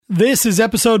This is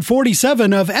episode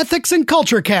 47 of Ethics and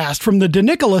Culture Cast from the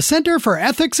DeNicola Center for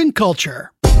Ethics and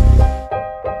Culture.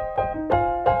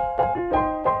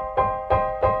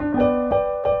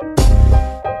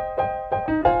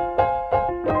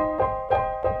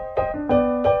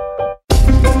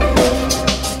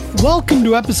 Welcome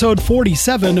to episode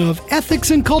 47 of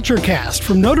Ethics and Culture Cast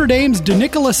from Notre Dame's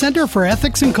DeNicola Center for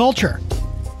Ethics and Culture.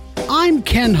 I'm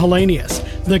Ken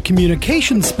Hallenius, the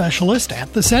communications specialist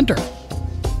at the center.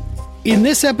 In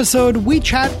this episode, we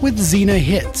chat with Zena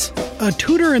Hitz, a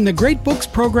tutor in the Great Books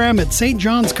program at St.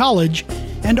 John's College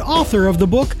and author of the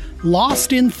book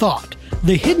Lost in Thought: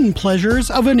 The Hidden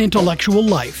Pleasures of an Intellectual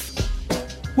Life.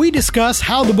 We discuss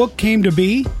how the book came to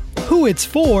be, who it's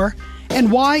for,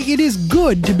 and why it is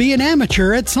good to be an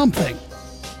amateur at something.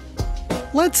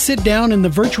 Let's sit down in the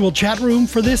virtual chat room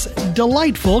for this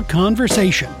delightful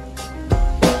conversation.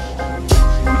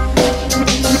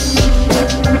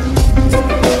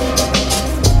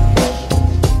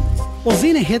 Well,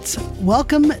 Zena Hitz,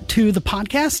 welcome to the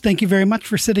podcast. Thank you very much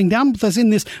for sitting down with us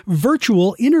in this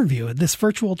virtual interview, this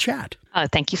virtual chat. Oh,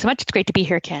 thank you so much. It's great to be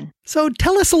here, Ken. So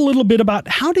tell us a little bit about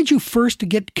how did you first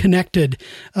get connected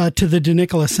to the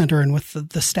DeNicola Center and with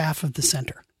the staff of the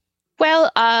center?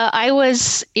 Well, I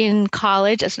was in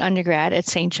college as an undergrad at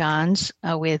St. John's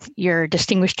with your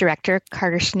distinguished director,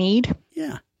 Carter Sneed.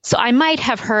 Yeah. So I might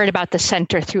have heard about the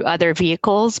center through other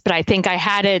vehicles, but I think I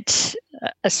had it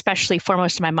especially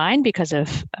foremost in my mind because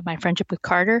of my friendship with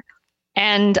Carter.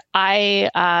 And I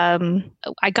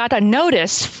got a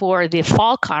notice for the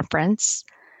fall conference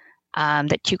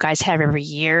that you guys have every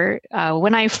year.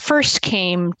 When I first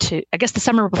came to, I guess the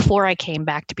summer before I came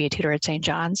back to be a tutor at St.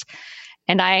 John's,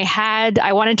 and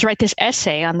I wanted to write this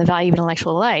essay on the value of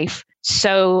intellectual life.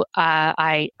 So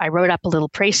I wrote up a little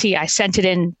précis. I sent it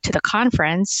in to the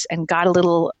conference and got a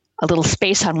little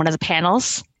space on one of the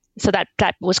panels. So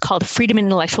that was called Freedom in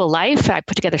Intellectual Life. I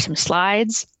put together some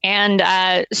slides. And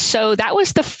so that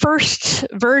was the first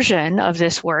version of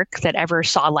this work that ever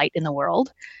saw light in the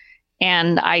world.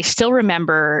 And I still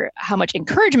remember how much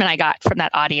encouragement I got from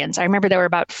that audience. I remember there were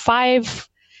about 5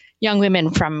 young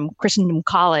women from Christendom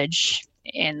College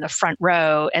in the front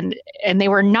row, and they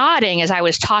were nodding as I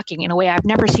was talking in a way I've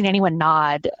never seen anyone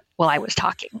nod while I was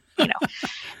talking,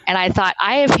 And I thought,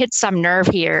 I have hit some nerve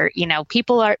here.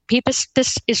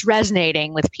 This is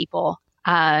resonating with people.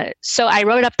 So I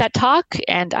wrote up that talk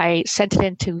and I sent it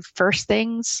into First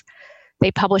Things. They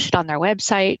published it on their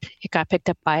website. It got picked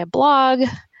up by a blog,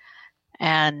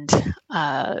 and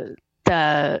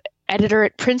the editor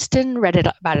at Princeton read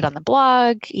about it on the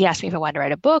blog. He asked me if I wanted to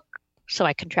write a book. So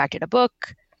I contracted a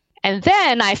book. And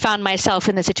then I found myself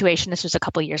in the situation, this was a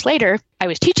couple of years later, I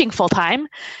was teaching full time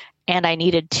and I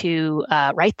needed to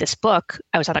write this book.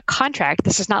 I was on a contract.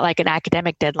 This is not like an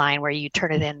academic deadline where you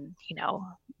turn it in,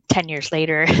 10 years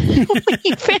later when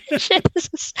you finish it. This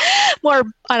is more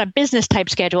on a business type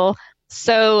schedule.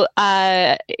 So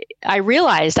I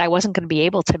realized I wasn't going to be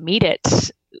able to meet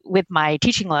it with my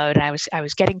teaching load. And I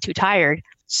was getting too tired.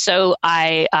 So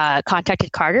I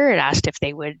contacted Carter and asked if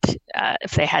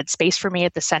they had space for me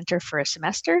at the center for a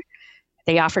semester.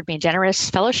 They offered me a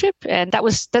generous fellowship, and that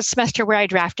was the semester where I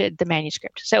drafted the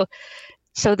manuscript.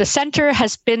 So the center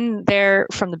has been there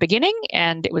from the beginning,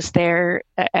 and it was there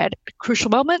at a crucial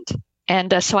moment.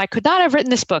 And so I could not have written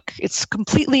this book. It's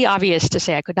completely obvious to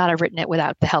say I could not have written it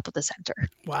without the help of the center.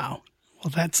 Wow.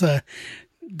 Well,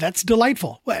 that's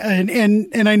delightful.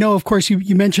 And I know, of course,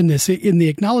 you mentioned this in the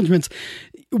acknowledgments.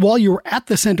 While you were at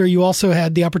the center, you also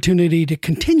had the opportunity to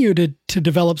continue to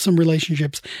develop some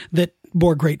relationships that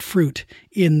bore great fruit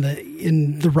in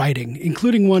the writing,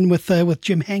 including one with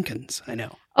Jim Hankins, I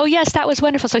know. Oh, yes, that was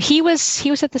wonderful. So he was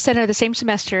at the center the same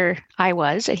semester I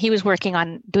was, and he was working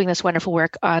on doing this wonderful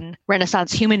work on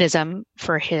Renaissance humanism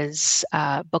for his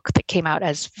book that came out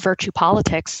as Virtue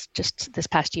Politics just this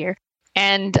past year.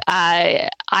 And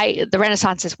the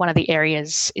Renaissance is one of the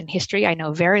areas in history I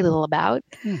know very little about,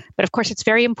 but of course it's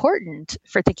very important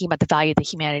for thinking about the value of the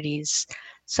humanities.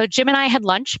 So Jim and I had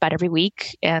lunch about every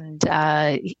week, and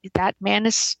that man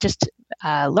is just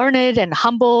learned and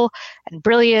humble and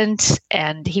brilliant,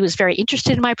 and he was very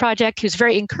interested in my project. He was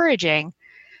very encouraging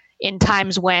in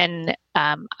times when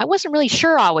I wasn't really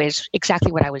sure always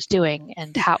exactly what I was doing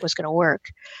and how it was going to work.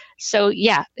 So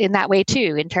yeah, in that way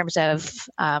too, in terms of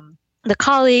the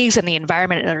colleagues and the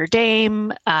environment at Notre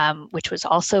Dame, which was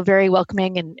also very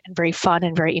welcoming and very fun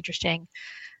and very interesting.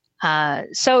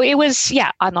 So it was,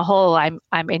 on the whole, I'm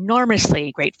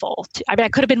enormously grateful. I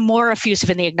could have been more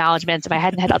effusive in the acknowledgments if I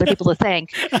hadn't had other people to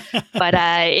thank, but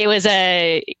it was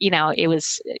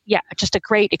just a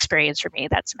great experience for me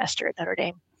that semester at Notre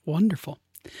Dame. Wonderful.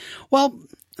 Well,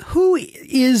 who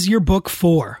is your book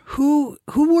for? Who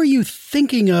were you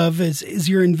thinking of as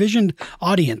your envisioned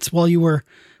audience while you were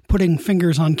putting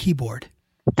fingers on keyboard?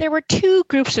 There were two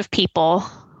groups of people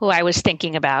who I was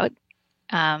thinking about.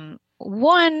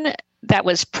 One that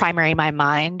was primary in my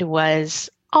mind was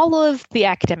all of the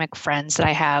academic friends that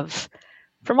I have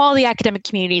from all the academic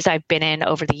communities I've been in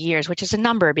over the years, which is a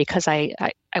number because I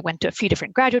went to a few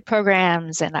different graduate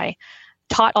programs and I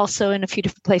taught also in a few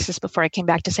different places before I came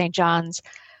back to St. John's.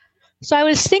 So I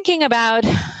was thinking about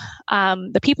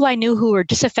the people I knew who were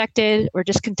disaffected or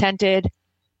discontented,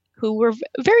 who were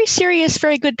very serious,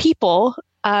 very good people,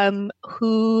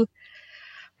 who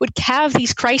would have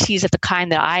these crises of the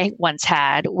kind that I once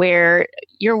had, where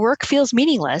your work feels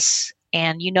meaningless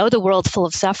and you know the world's full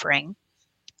of suffering,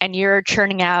 and you're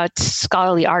churning out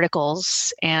scholarly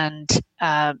articles and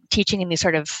teaching in these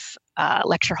sort of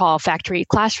lecture hall factory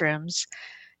classrooms,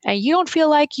 and you don't feel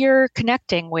like you're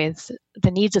connecting with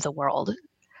the needs of the world.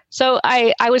 So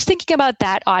I was thinking about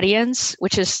that audience,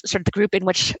 which is sort of the group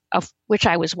of which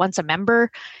I was once a member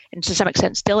and to some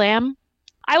extent still am.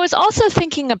 I was also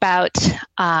thinking about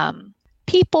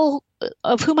people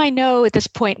of whom I know at this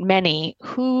point many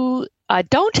who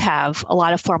don't have a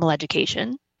lot of formal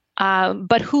education,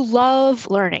 but who love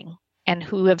learning and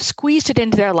who have squeezed it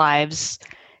into their lives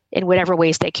in whatever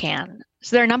ways they can.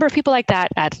 So there are a number of people like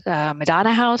that at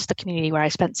Madonna House, the community where I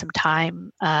spent some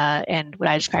time, and what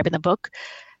I describe in the book,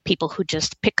 people who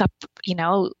just pick up,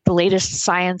 the latest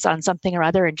science on something or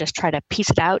other and just try to piece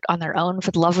it out on their own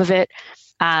for the love of it.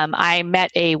 I met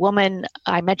a woman,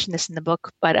 I mentioned this in the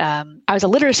book, but I was a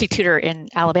literacy tutor in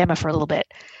Alabama for a little bit.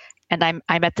 And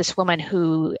I met this woman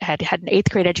who had an 8th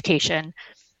grade education.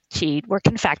 She worked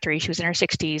in a factory. She was in her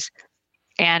 60s.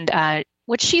 And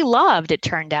what she loved, it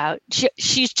turned out,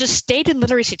 she's just stayed in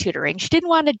literacy tutoring. She didn't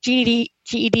want a GED.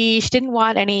 She didn't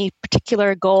want any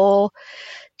particular goal.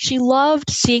 She loved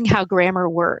seeing how grammar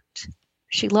worked.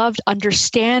 She loved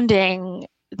understanding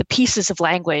the pieces of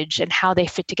language and how they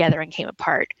fit together and came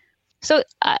apart. So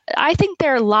I think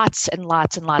there are lots and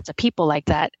lots and lots of people like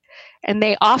that. And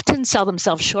they often sell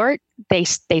themselves short. They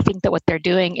think that what they're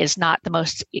doing is not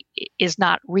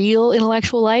real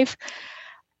intellectual life.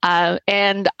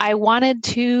 And I wanted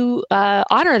to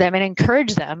honor them and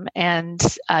encourage them and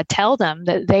tell them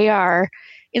that they are,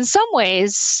 in some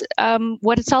ways,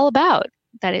 what it's all about.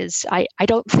 That is, I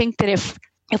don't think that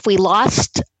if we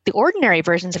lost the ordinary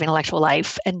versions of intellectual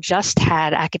life and just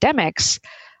had academics,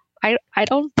 I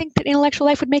don't think that intellectual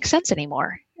life would make sense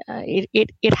anymore.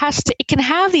 It can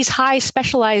have these high,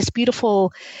 specialized,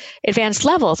 beautiful, advanced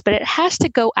levels, but it has to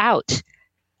go out.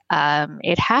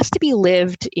 It has to be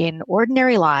lived in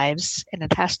ordinary lives, and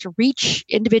it has to reach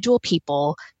individual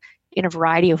people in a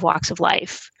variety of walks of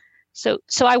life. So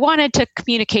I wanted to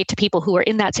communicate to people who are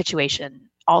in that situation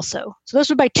also. So those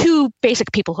were my two basic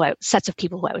sets of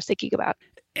people who I was thinking about.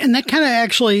 And that kind of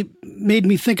actually made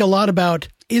me think a lot about,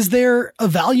 is there a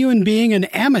value in being an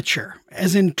amateur,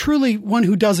 as in truly one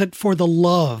who does it for the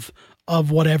love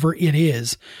of whatever it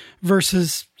is,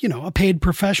 versus, a paid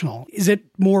professional? Is it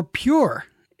more pure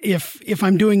if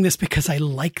I'm doing this because I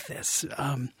like this?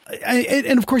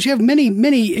 And of course, you have many,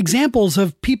 many examples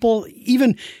of people,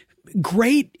 even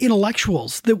great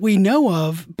intellectuals that we know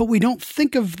of, but we don't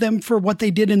think of them for what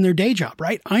they did in their day job,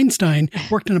 right? Einstein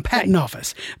worked in a patent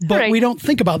office, but we don't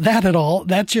think about that at all.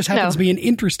 That just happens to be an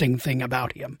interesting thing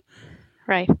about him.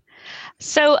 Right.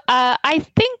 So I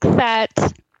think that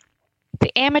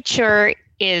the amateur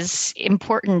is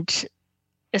important,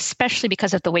 especially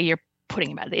because of the way you're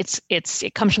putting about it.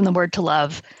 It comes from the word to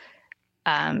love,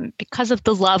 because of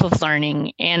the love of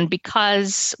learning, and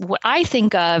because what I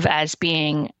think of as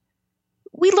being,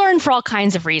 we learn for all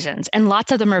kinds of reasons, and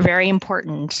lots of them are very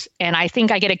important. And I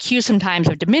think I get accused sometimes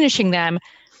of diminishing them.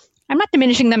 I'm not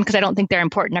diminishing them because I don't think they're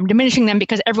important. I'm diminishing them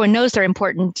because everyone knows they're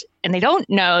important, and they don't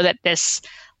know that this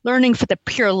learning for the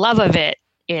pure love of it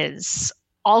is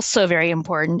also very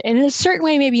important, and in a certain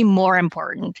way maybe more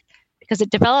important, because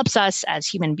it develops us as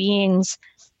human beings.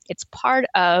 It's part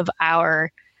of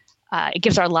it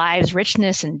gives our lives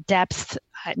richness and depth.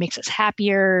 It makes us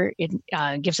happier. It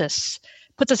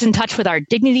puts us in touch with our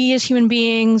dignity as human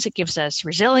beings. It gives us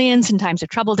resilience in times of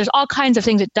trouble. There's all kinds of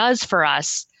things it does for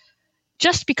us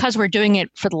just because we're doing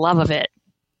it for the love of it.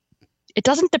 It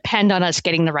doesn't depend on us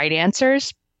getting the right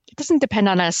answers. It doesn't depend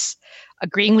on us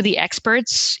agreeing with the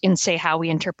experts in, say, how we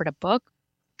interpret a book.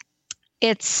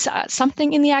 It's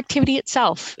something in the activity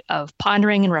itself of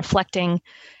pondering and reflecting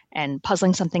and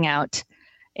puzzling something out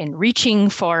and reaching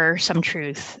for some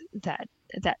truth that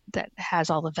has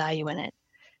all the value in it.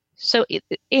 So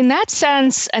in that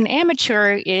sense, an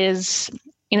amateur is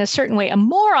in a certain way, a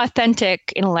more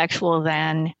authentic intellectual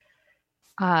than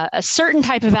a certain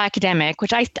type of academic,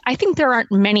 which I think there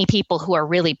aren't many people who are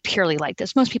really purely like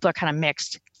this. Most people are kind of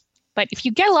mixed. But if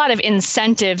you get a lot of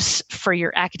incentives for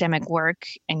your academic work,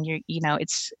 and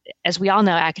it's, as we all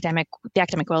know, the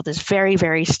academic world is very,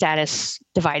 very status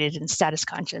divided and status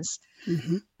conscious.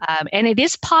 Mm-hmm. And it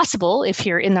is possible, if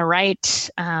you're in the right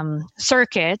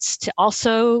circuits, to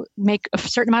also make a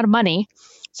certain amount of money.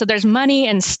 So there's money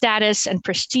and status and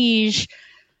prestige,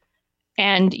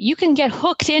 and you can get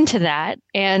hooked into that,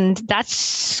 and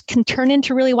that's can turn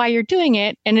into really why you're doing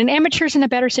it. And an amateur's in a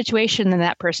better situation than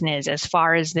that person is, as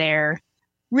far as they're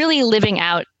really living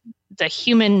out the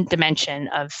human dimension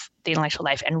of the intellectual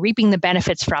life and reaping the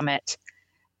benefits from it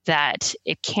that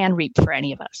it can reap for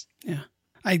any of us. Yeah.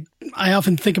 I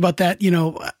often think about that.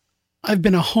 I've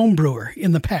been a home brewer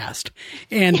in the past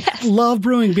and yes. Love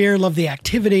brewing beer, love the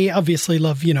activity, obviously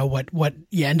love, what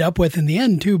you end up with in the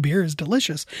end too. Beer is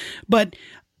delicious, but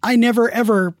I never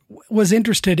ever was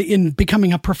interested in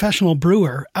becoming a professional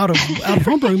brewer out of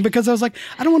home brewing, because I was like,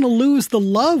 I don't want to lose the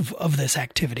love of this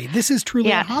activity. This is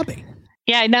truly a hobby.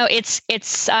 Yeah, no,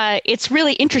 it's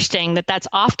really interesting that that's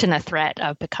often a threat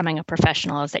of becoming a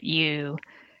professional, is that you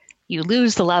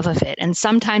lose the love of it. And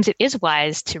sometimes it is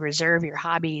wise to reserve your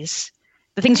hobbies,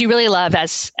 the things you really love,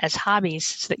 as hobbies,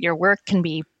 so that your work can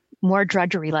be more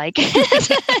drudgery-like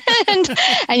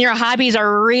and your hobbies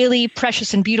are really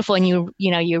precious and beautiful, and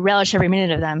you relish every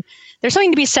minute of them. There's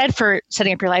something to be said for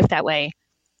setting up your life that way.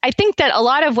 I think that a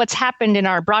lot of what's happened in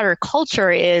our broader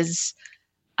culture is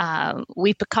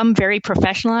we've become very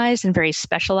professionalized and very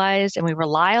specialized, and we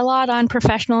rely a lot on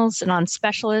professionals and on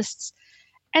specialists.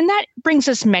 And that brings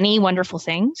us many wonderful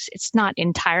things. It's not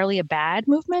entirely a bad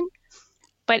movement,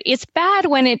 but it's bad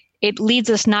when it leads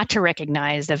us not to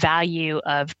recognize the value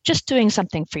of just doing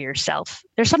something for yourself.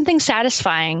 There's something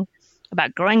satisfying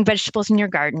about growing vegetables in your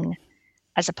garden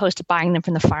as opposed to buying them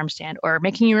from the farm stand, or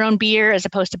making your own beer as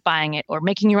opposed to buying it, or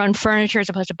making your own furniture as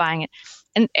opposed to buying it.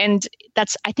 And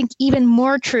that's, I think, even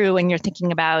more true when you're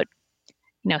thinking about,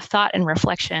 thought and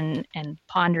reflection and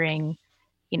pondering.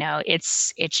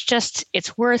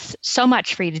 It's worth so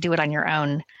much for you to do it on your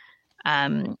own.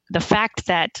 The fact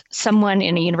that someone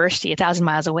in a university 1,000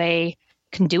 miles away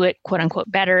can do it, quote unquote,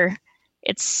 better,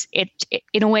 it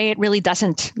in a way, it really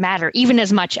doesn't matter, even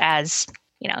as much as,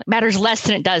 it matters less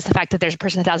than it does the fact that there's a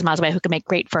person 1,000 miles away who can make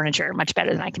great furniture much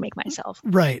better than I can make myself.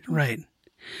 Right.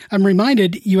 I'm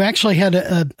reminded you actually had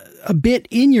a bit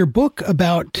in your book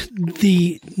about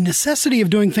the necessity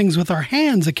of doing things with our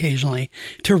hands occasionally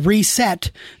to reset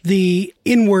the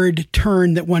inward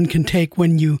turn that one can take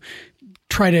when you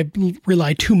try to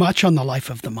rely too much on the life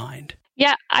of the mind.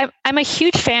 Yeah, I'm a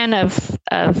huge fan of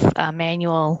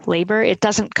manual labor. It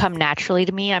doesn't come naturally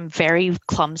to me. I'm very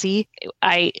clumsy.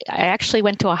 I actually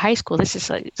went to a high school. This is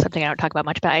something I don't talk about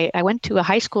much, but I went to a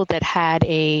high school that had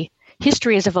a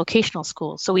history as a vocational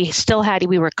school. So we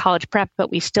were college prep, but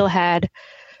we still had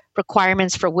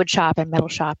requirements for wood shop and metal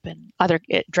shop and other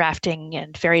drafting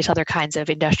and various other kinds of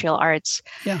industrial arts.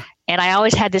 Yeah. And I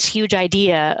always had this huge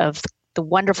idea of the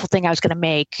wonderful thing I was going to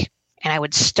make. And I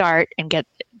would start and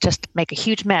just make a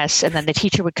huge mess. And then the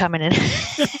teacher would come in and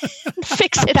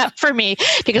fix it up for me,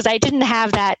 because I didn't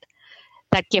have that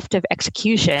gift of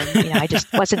execution. I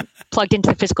just wasn't plugged into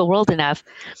the physical world enough.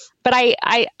 But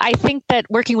I think that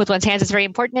working with one's hands is very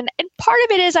important. And part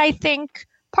of it is, I think,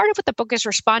 part of what the book is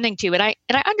responding to. And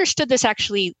I understood this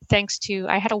actually thanks to,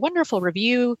 I had a wonderful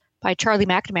review by Charlie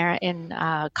McNamara in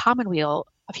Commonweal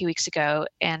a few weeks ago.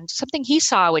 And something he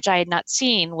saw, which I had not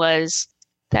seen, was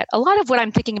that a lot of what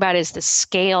I'm thinking about is the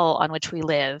scale on which we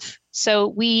live. So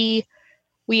we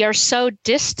are so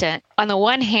distant. On the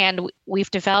one hand, we've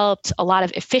developed a lot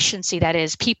of efficiency. That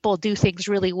is, people do things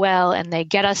really well and they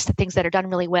get us the things that are done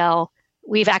really well.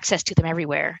 We have access to them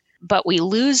everywhere. But we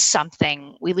lose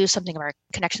something. We lose something of our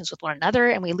connections with one another,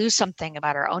 and we lose something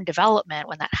about our own development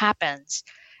when that happens.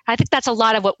 I think that's a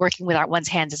lot of what working with one's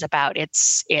hands is about.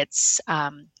 It's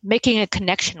making a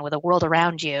connection with the world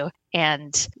around you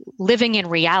and living in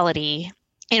reality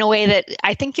in a way that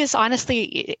I think is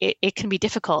honestly, it can be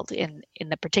difficult in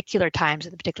the particular times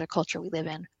and the particular culture we live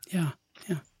in. Yeah.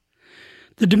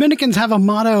 The Dominicans have a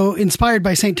motto inspired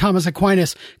by St. Thomas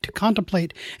Aquinas: to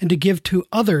contemplate and to give to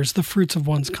others the fruits of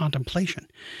one's contemplation.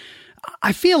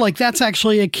 I feel like that's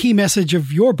actually a key message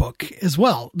of your book as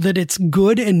well, that it's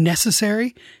good and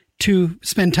necessary to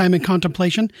spend time in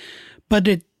contemplation, but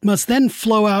it must then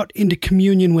flow out into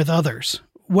communion with others,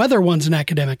 whether one's an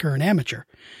academic or an amateur.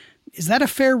 Is that a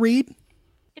fair read?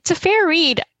 It's a fair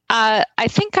read. I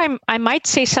think I might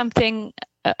say something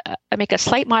make a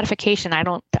slight modification. I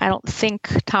don't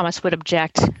think Thomas would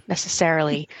object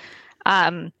necessarily.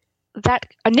 That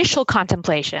initial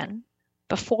contemplation,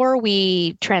 before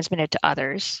we transmit it to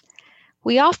others,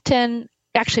 we always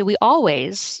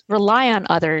rely on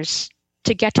others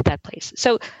to get to that place.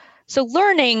 So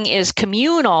learning is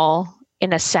communal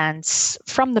in a sense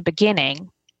from the beginning.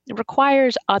 It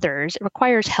requires others, it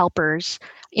requires helpers,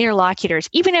 interlocutors,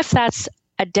 even if that's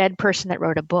a dead person that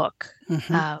wrote a book,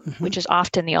 which is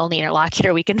often the only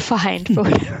interlocutor we can find for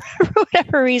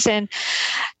whatever reason.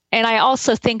 And I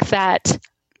also think that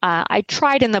I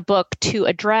tried in the book to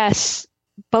address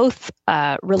both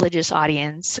religious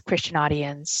audience, Christian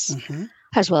audience,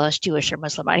 as well as Jewish or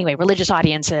Muslim, anyway, religious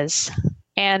audiences,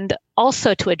 and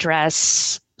also to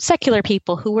address secular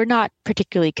people who were not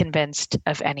particularly convinced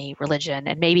of any religion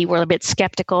and maybe were a bit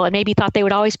skeptical and maybe thought they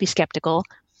would always be skeptical.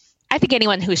 I think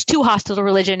anyone who's too hostile to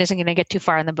religion isn't going to get too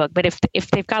far in the book, but if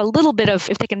they've got a little bit of,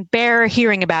 if they can bear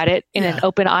hearing about it in an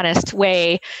open, honest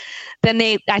way, then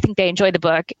I think they enjoy the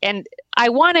book. And I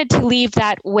wanted to leave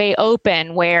that way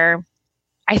open where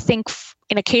I think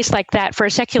in a case like that, for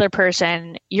a secular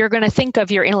person, you're going to think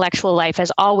of your intellectual life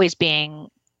as always being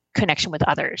connection with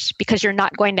others, because you're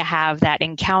not going to have that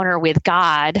encounter with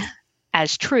God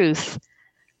as truth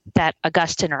that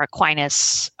Augustine or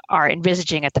Aquinas are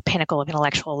envisaging at the pinnacle of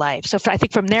intellectual life. So I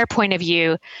think from their point of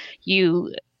view,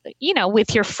 you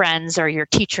with your friends or your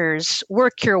teachers,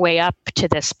 work your way up to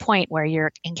this point where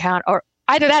you're encounter, or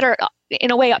either that or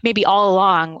in a way, maybe all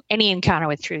along, any encounter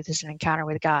with truth is an encounter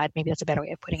with God. Maybe that's a better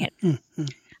way of putting it.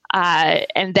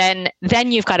 And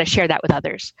then you've got to share that with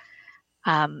others.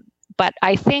 But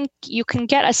I think you can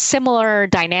get a similar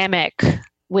dynamic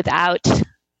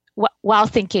while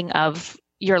thinking of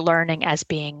your learning as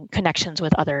being connections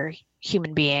with other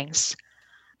human beings.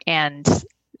 And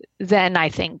then I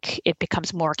think it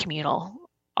becomes more communal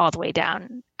all the way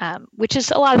down, which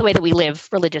is a lot of the way that we live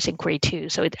religious inquiry too.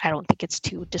 So I don't think it's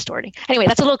too distorting. Anyway,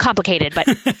 that's a little complicated, but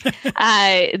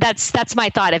that's my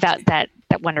thought about that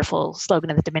wonderful slogan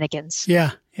of the Dominicans.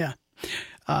 Yeah.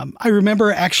 I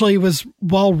remember actually it was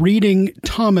while reading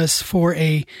Thomas for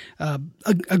a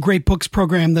great books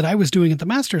program that I was doing at the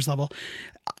master's level,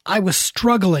 I was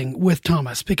struggling with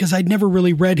Thomas because I'd never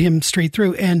really read him straight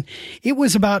through. And it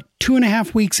was about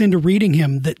 2.5 weeks into reading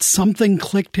him that something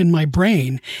clicked in my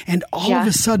brain. And all of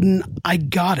a sudden I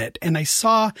got it. And I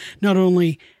saw not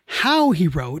only how he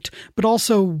wrote, but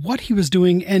also what he was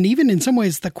doing. And even in some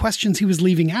ways, the questions he was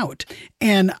leaving out.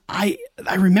 And I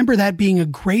remember that being a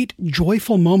great,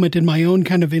 joyful moment in my own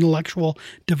kind of intellectual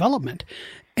development.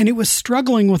 And it was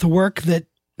struggling with a work that,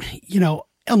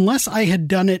 unless I had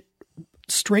done it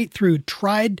straight through,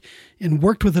 tried and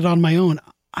worked with it on my own,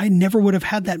 I never would have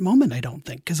had that moment, I don't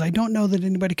think, because I don't know that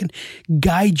anybody can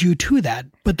guide you to that,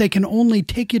 but they can only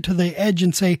take you to the edge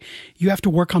and say, you have to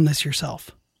work on this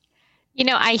yourself.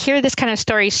 I hear this kind of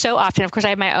story so often. Of course, I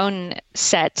have my own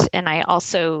set, and I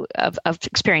also of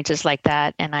experiences like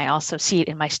that, and I also see it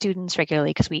in my students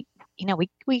regularly because we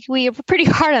are pretty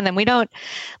hard on them. We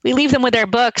leave them with their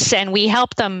books and we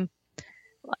help them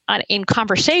in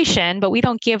conversation, but we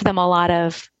don't give them a lot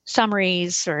of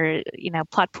summaries or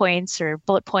plot points or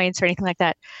bullet points or anything like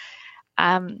that.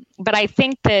 But I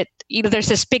think that there's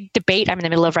this big debate I'm in the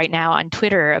middle of right now on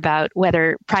Twitter about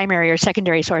whether primary or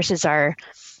secondary sources are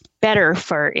better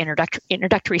for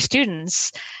introductory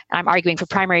students. I'm arguing for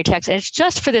primary text, and it's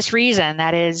just for this reason.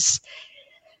 That is,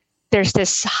 there's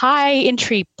this high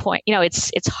entry point.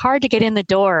 It's hard to get in the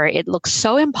door. It looks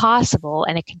so impossible,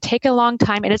 and it can take a long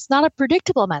time, and it's not a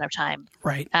predictable amount of time.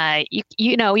 Right.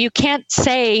 You can't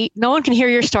say, no one can hear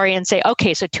your story and say,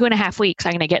 okay, so 2.5 weeks,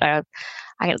 I'm going to get the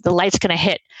light's going to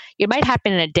hit. It might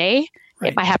happen in a day.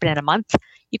 Right. It might happen in a month.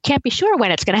 You can't be sure when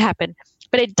it's going to happen,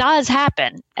 but it does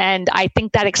happen. And I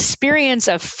think that experience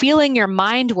of feeling your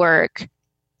mind work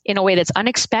in a way that's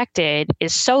unexpected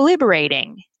is so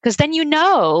liberating. Because then you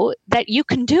know that you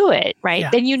can do it, right?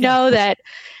 Then you know that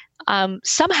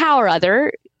somehow or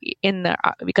other,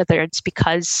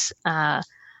 because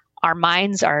our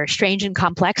minds are strange and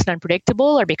complex and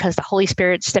unpredictable, or because the Holy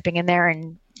Spirit's stepping in there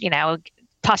and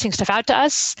tossing stuff out to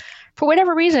us, for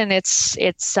whatever reason, it's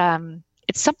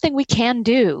something we can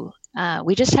do.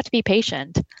 We just have to be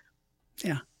patient.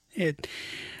 Yeah.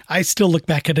 I still look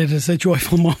back at it as a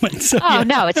joyful moment. So,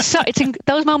 no,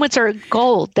 those moments are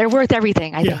gold. They're worth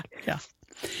everything, I think. Yeah.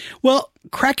 Well,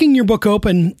 cracking your book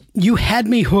open, you had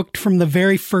me hooked from the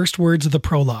very first words of the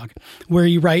prologue, where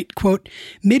you write, quote,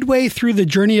 "Midway through the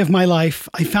journey of my life,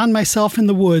 I found myself in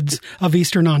the woods of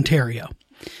Eastern Ontario."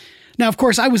 Now, of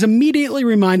course, I was immediately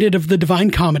reminded of the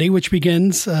Divine Comedy, which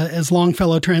begins, as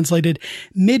Longfellow translated,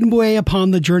 midway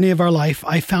upon the journey of our life,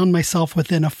 I found myself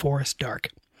within a forest dark.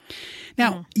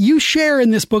 Now, you share in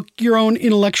this book your own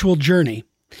intellectual journey.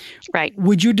 Right.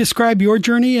 Would you describe your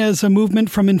journey as a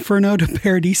movement from Inferno to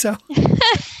Paradiso?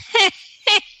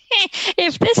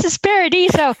 If this is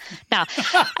Paradiso, no.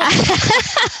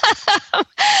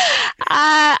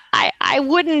 I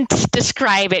wouldn't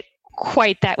describe it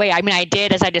quite that way. I mean, I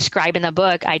did, as I describe in the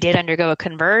book, I did undergo a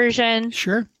conversion.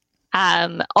 Sure.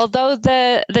 Although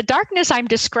the darkness I'm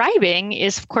describing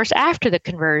is, of course, after the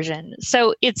conversion.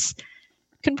 So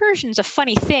conversion is a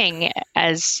funny thing,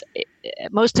 as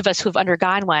most of us who've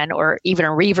undergone one, or even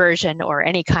a reversion or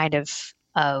any kind of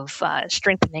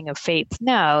strengthening of faith,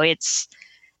 know it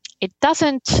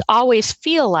doesn't always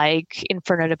feel like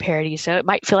Inferno to Paradiso. It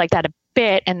might feel like that a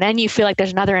bit, and then you feel like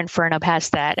there's another Inferno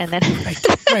past that, and then,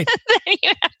 right. then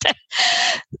you have to.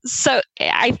 So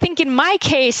I think in my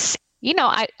case,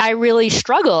 I really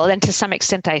struggled, and to some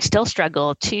extent I still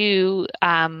struggle, to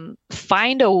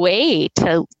find a way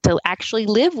to actually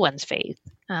live one's faith.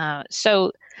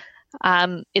 So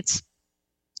it's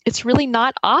really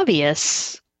not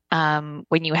obvious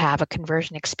when you have a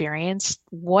conversion experience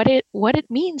what it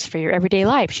means for your everyday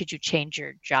life. Should you change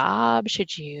your job?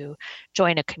 Should you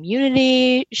join a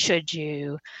community? Should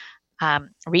you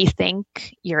rethink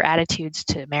your attitudes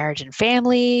to marriage and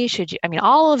family?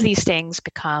 All of these things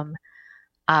become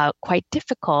quite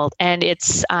difficult. And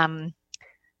it's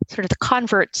sort of the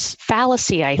convert's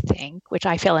fallacy, I think, which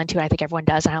I fell into, and I think everyone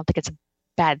does. I don't think it's a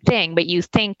bad thing, but you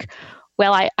think,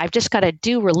 well, I've just got to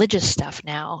do religious stuff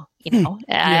now, and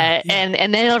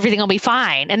then everything will be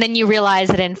fine. And then you realize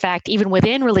that, in fact, even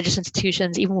within religious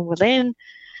institutions, even within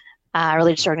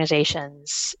religious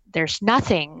organizations, there's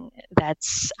nothing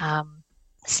that's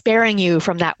sparing you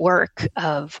from that work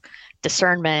of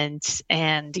discernment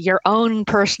and your own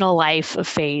personal life of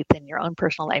faith and your own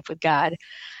personal life with God.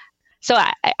 So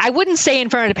I wouldn't say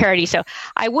Inferno to Paradiso.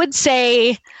 I would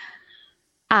say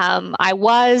I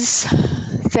was,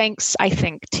 thanks, I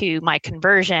think, to my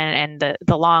conversion and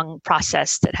the long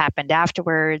process that happened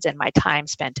afterwards and my time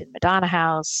spent in Madonna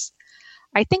House,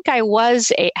 I think I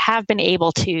have been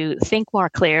able to think more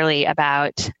clearly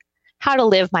about how to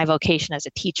live my vocation as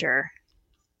a teacher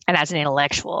and as an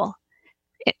intellectual.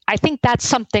 I think that's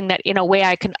something that, in a way,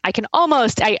 I can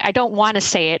almost, I don't want to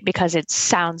say it because it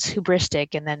sounds hubristic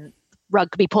and then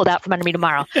rug could be pulled out from under me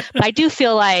tomorrow. But I do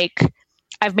feel like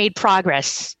I've made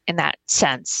progress in that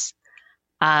sense.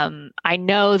 I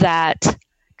know that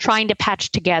trying to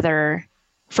patch together,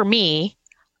 for me,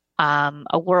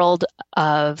 a world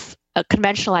of a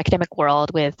conventional academic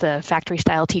world with factory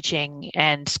style teaching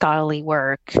and scholarly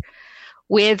work,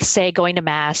 with, say, going to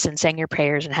Mass and saying your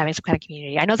prayers and having some kind of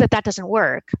community, I know that doesn't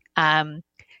work. And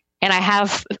I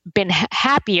have been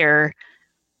happier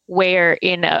where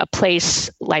in a place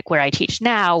like where I teach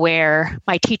now, where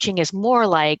my teaching is more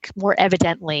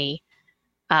evidently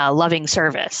loving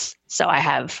service. So I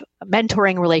have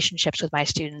mentoring relationships with my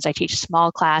students. I teach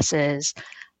small classes.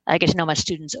 I get to know my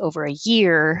students over a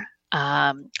year.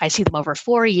 I see them over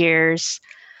 4 years.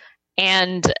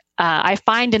 And I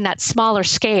find in that smaller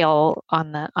scale,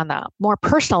 on the more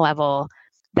personal level,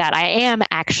 that I am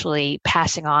actually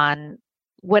passing on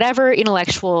whatever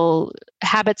intellectual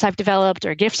habits I've developed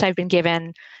or gifts I've been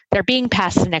given. They're being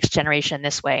passed to the next generation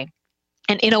this way,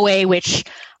 and in a way which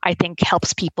I think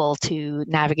helps people to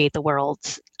navigate the world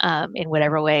in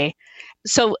whatever way.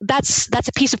 So that's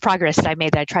a piece of progress that I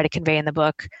made that I try to convey in the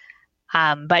book.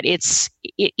 But it's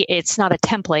not a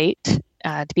template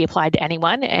to be applied to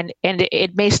anyone, and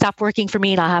it may stop working for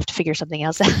me, and I'll have to figure something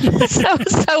else out.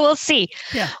 so we'll see.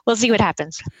 Yeah. We'll see what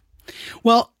happens.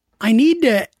 Well, I need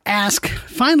to ask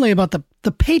finally about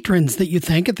the patrons that you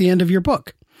thank at the end of your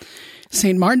book,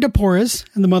 Saint Martin de Porres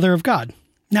and the Mother of God.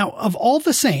 Now, of all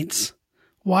the saints,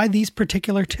 why these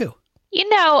particular two?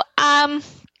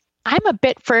 I'm a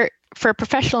bit for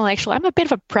professional intellectual. I'm a bit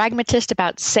of a pragmatist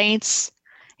about saints.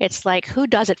 It's like, who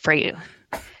does it for you?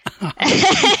 You know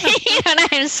what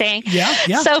I'm saying? Yeah.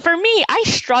 So for me, I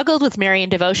struggled with Marian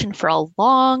devotion for a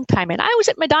long time. And I was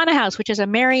at Madonna House, which is a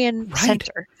Marian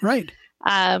center. Right.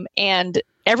 And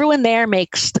everyone there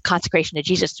makes the consecration to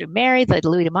Jesus through Mary, the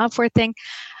Louis de Montfort thing.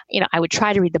 I would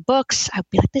try to read the books. I would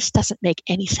be like, this doesn't make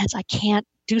any sense. I can't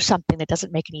do something that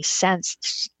doesn't make any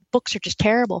sense. Books are just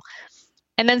terrible.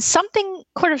 And then something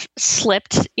sort of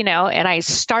slipped, and I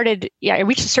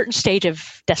reached a certain stage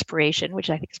of desperation,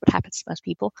 which I think is what happens to most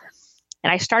people.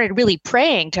 And I started really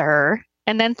praying to her,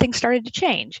 and then things started to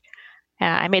change.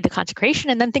 I made the consecration,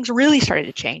 and then things really started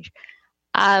to change.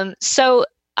 So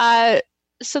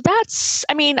that's,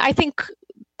 I think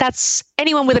that's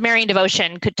anyone with a Marian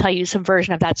devotion could tell you some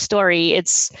version of that story.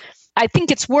 I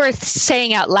think it's worth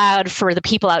saying out loud for the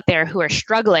people out there who are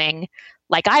struggling,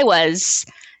 like I was.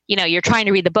 You're trying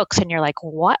to read the books and you're like,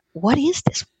 what is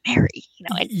this Mary?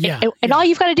 And all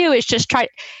you've got to do is just try.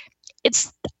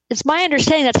 It's my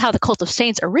understanding that's how the cult of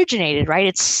saints originated, right?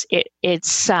 It's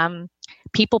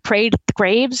people prayed at the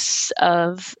graves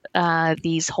of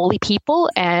these holy people,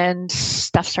 and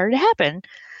stuff started to happen.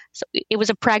 So it was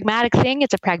a pragmatic thing.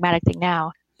 It's a pragmatic thing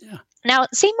now. Yeah. Now,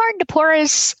 St. Martin de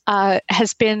Porres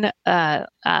has been a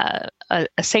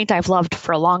saint I've loved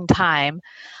for a long time.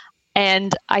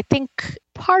 And I think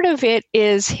part of it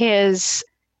is he's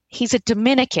a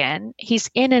Dominican. He's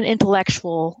in an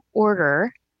intellectual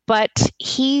order, but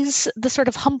he's the sort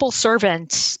of humble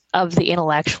servant of the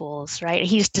intellectuals, right?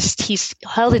 He's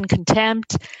held in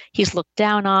contempt. He's looked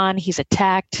down on. He's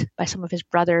attacked by some of his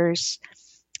brothers.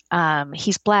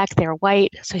 He's black, they're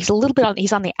white. So he's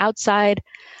he's on the outside,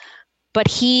 but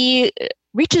he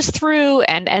reaches through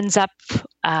and ends up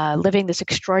living this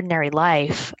extraordinary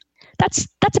life. That's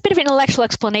a bit of an intellectual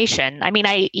explanation. I mean,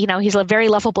 he's a very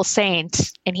lovable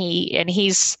saint, and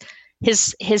his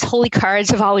holy cards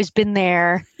have always been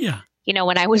there. Yeah.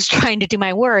 When I was trying to do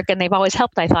my work, and they've always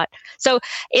helped, I thought. So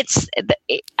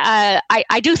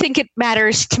I do think it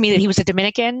matters to me that he was a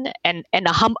Dominican and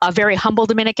a very humble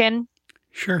Dominican.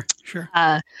 Sure.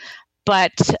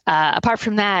 But apart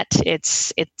from that,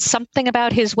 it's something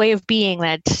about his way of being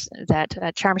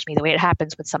that charms me, the way it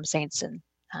happens with some saints. And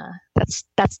that's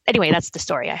the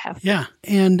story I have. Yeah.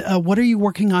 And what are you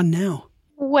working on now?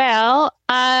 Well,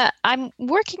 I'm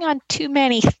working on too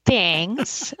many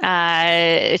things.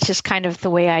 It's just kind of the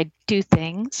way I do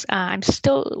things. I'm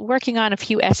still working on a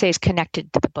few essays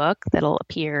connected to the book that'll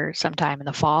appear sometime in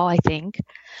the fall, I think.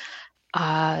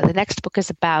 The next book is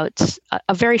about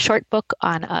a very short book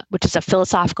on which is a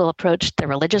philosophical approach to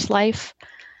religious life.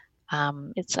 I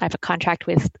have a contract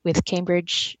with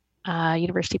Cambridge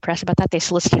University Press about that. They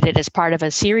solicited it as part of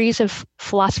a series of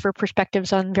philosopher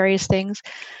perspectives on various things.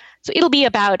 So it'll be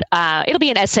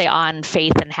an essay on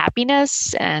faith and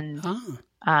happiness and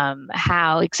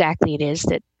how exactly it is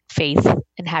that faith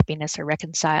and happiness are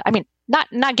reconciled. I mean,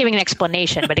 not giving an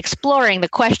explanation, but exploring the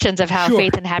questions of how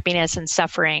faith and happiness and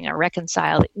suffering are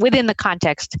reconciled within the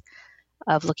context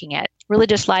of looking at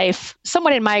religious life,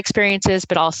 somewhat in my experiences,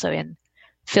 but also in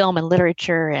film and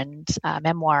literature and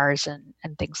memoirs and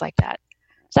things like that.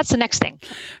 So that's the next thing.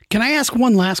 Can I ask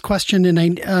one last question?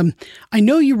 And I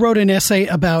know you wrote an essay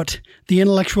about the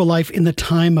intellectual life in the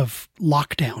time of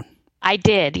lockdown. I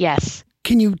did, yes.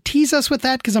 Can you tease us with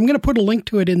that? Because I'm going to put a link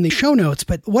to it in the show notes.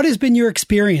 But what has been your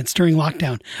experience during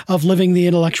lockdown of living the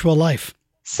intellectual life?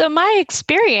 So my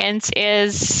experience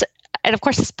is, and of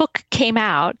course this book came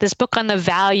out, this book on the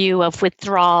value of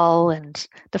withdrawal and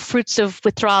the fruits of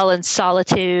withdrawal and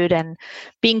solitude and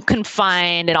being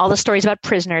confined and all the stories about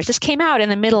prisoners. This came out in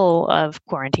the middle of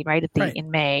quarantine, right, in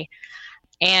May.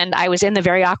 And I was in the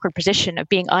very awkward position of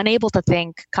being unable to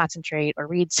think, concentrate, or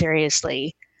read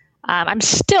seriously. I'm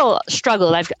still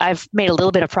struggling. I've made a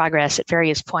little bit of progress at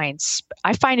various points.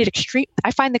 I find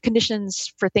the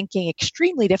conditions for thinking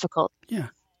extremely difficult. Yeah.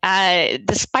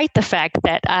 Despite the fact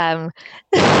that that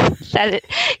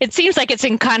it seems like it's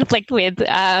in conflict with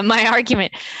my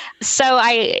argument. So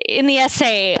in the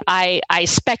essay, I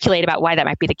speculate about why that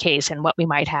might be the case and how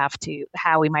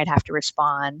we might have to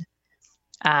respond.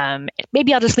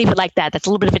 Maybe I'll just leave it like that. That's a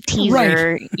little bit of a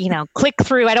teaser, right. Click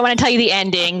through. I don't want to tell you the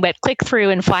ending, but click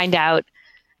through and find out,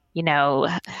 how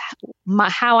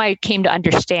I came to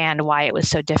understand why it was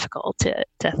so difficult to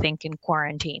think in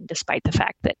quarantine, despite the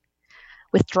fact that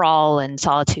withdrawal and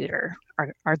solitude are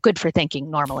good for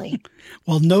thinking normally.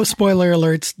 Well, no spoiler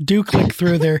alerts. Do click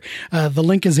through there. The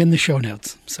link is in the show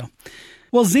notes. So.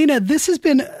 Well, Zena, this has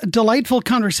been a delightful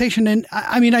conversation. And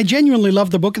I mean, I genuinely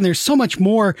love the book and there's so much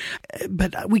more,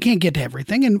 but we can't get to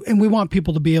everything. And we want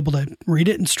people to be able to read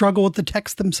it and struggle with the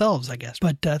text themselves, I guess.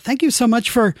 But thank you so much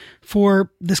for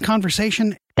this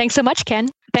conversation. Thanks so much, Ken.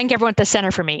 Thank everyone at the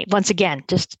center for me. Once again,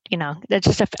 just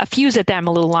a fuse at them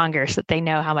a little longer so that they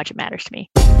know how much it matters to me.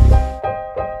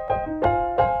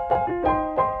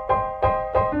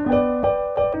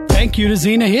 Thank you to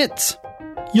Zena Hitz.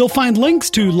 You'll find links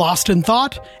to Lost in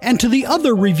Thought and to the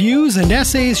other reviews and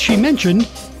essays she mentioned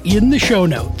in the show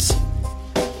notes.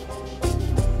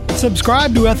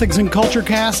 Subscribe to Ethics and Culture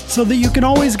Cast so that you can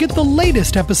always get the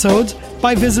latest episodes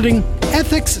by visiting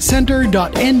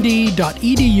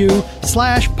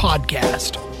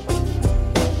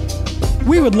ethicscenter.nd.edu/podcast.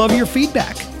 We would love your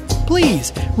feedback.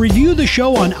 Please review the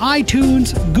show on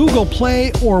iTunes, Google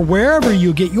Play, or wherever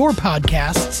you get your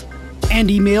podcasts, and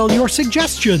email your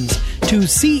suggestions to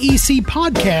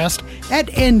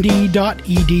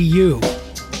cecpodcast@nd.edu.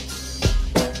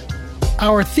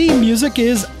 Our theme music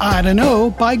is I Don't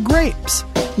Know by Grapes,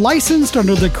 licensed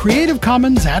under the Creative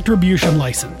Commons Attribution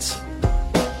License.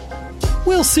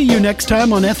 We'll see you next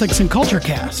time on Ethics and Culture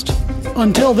Cast.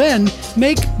 Until then,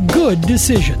 make good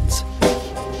decisions.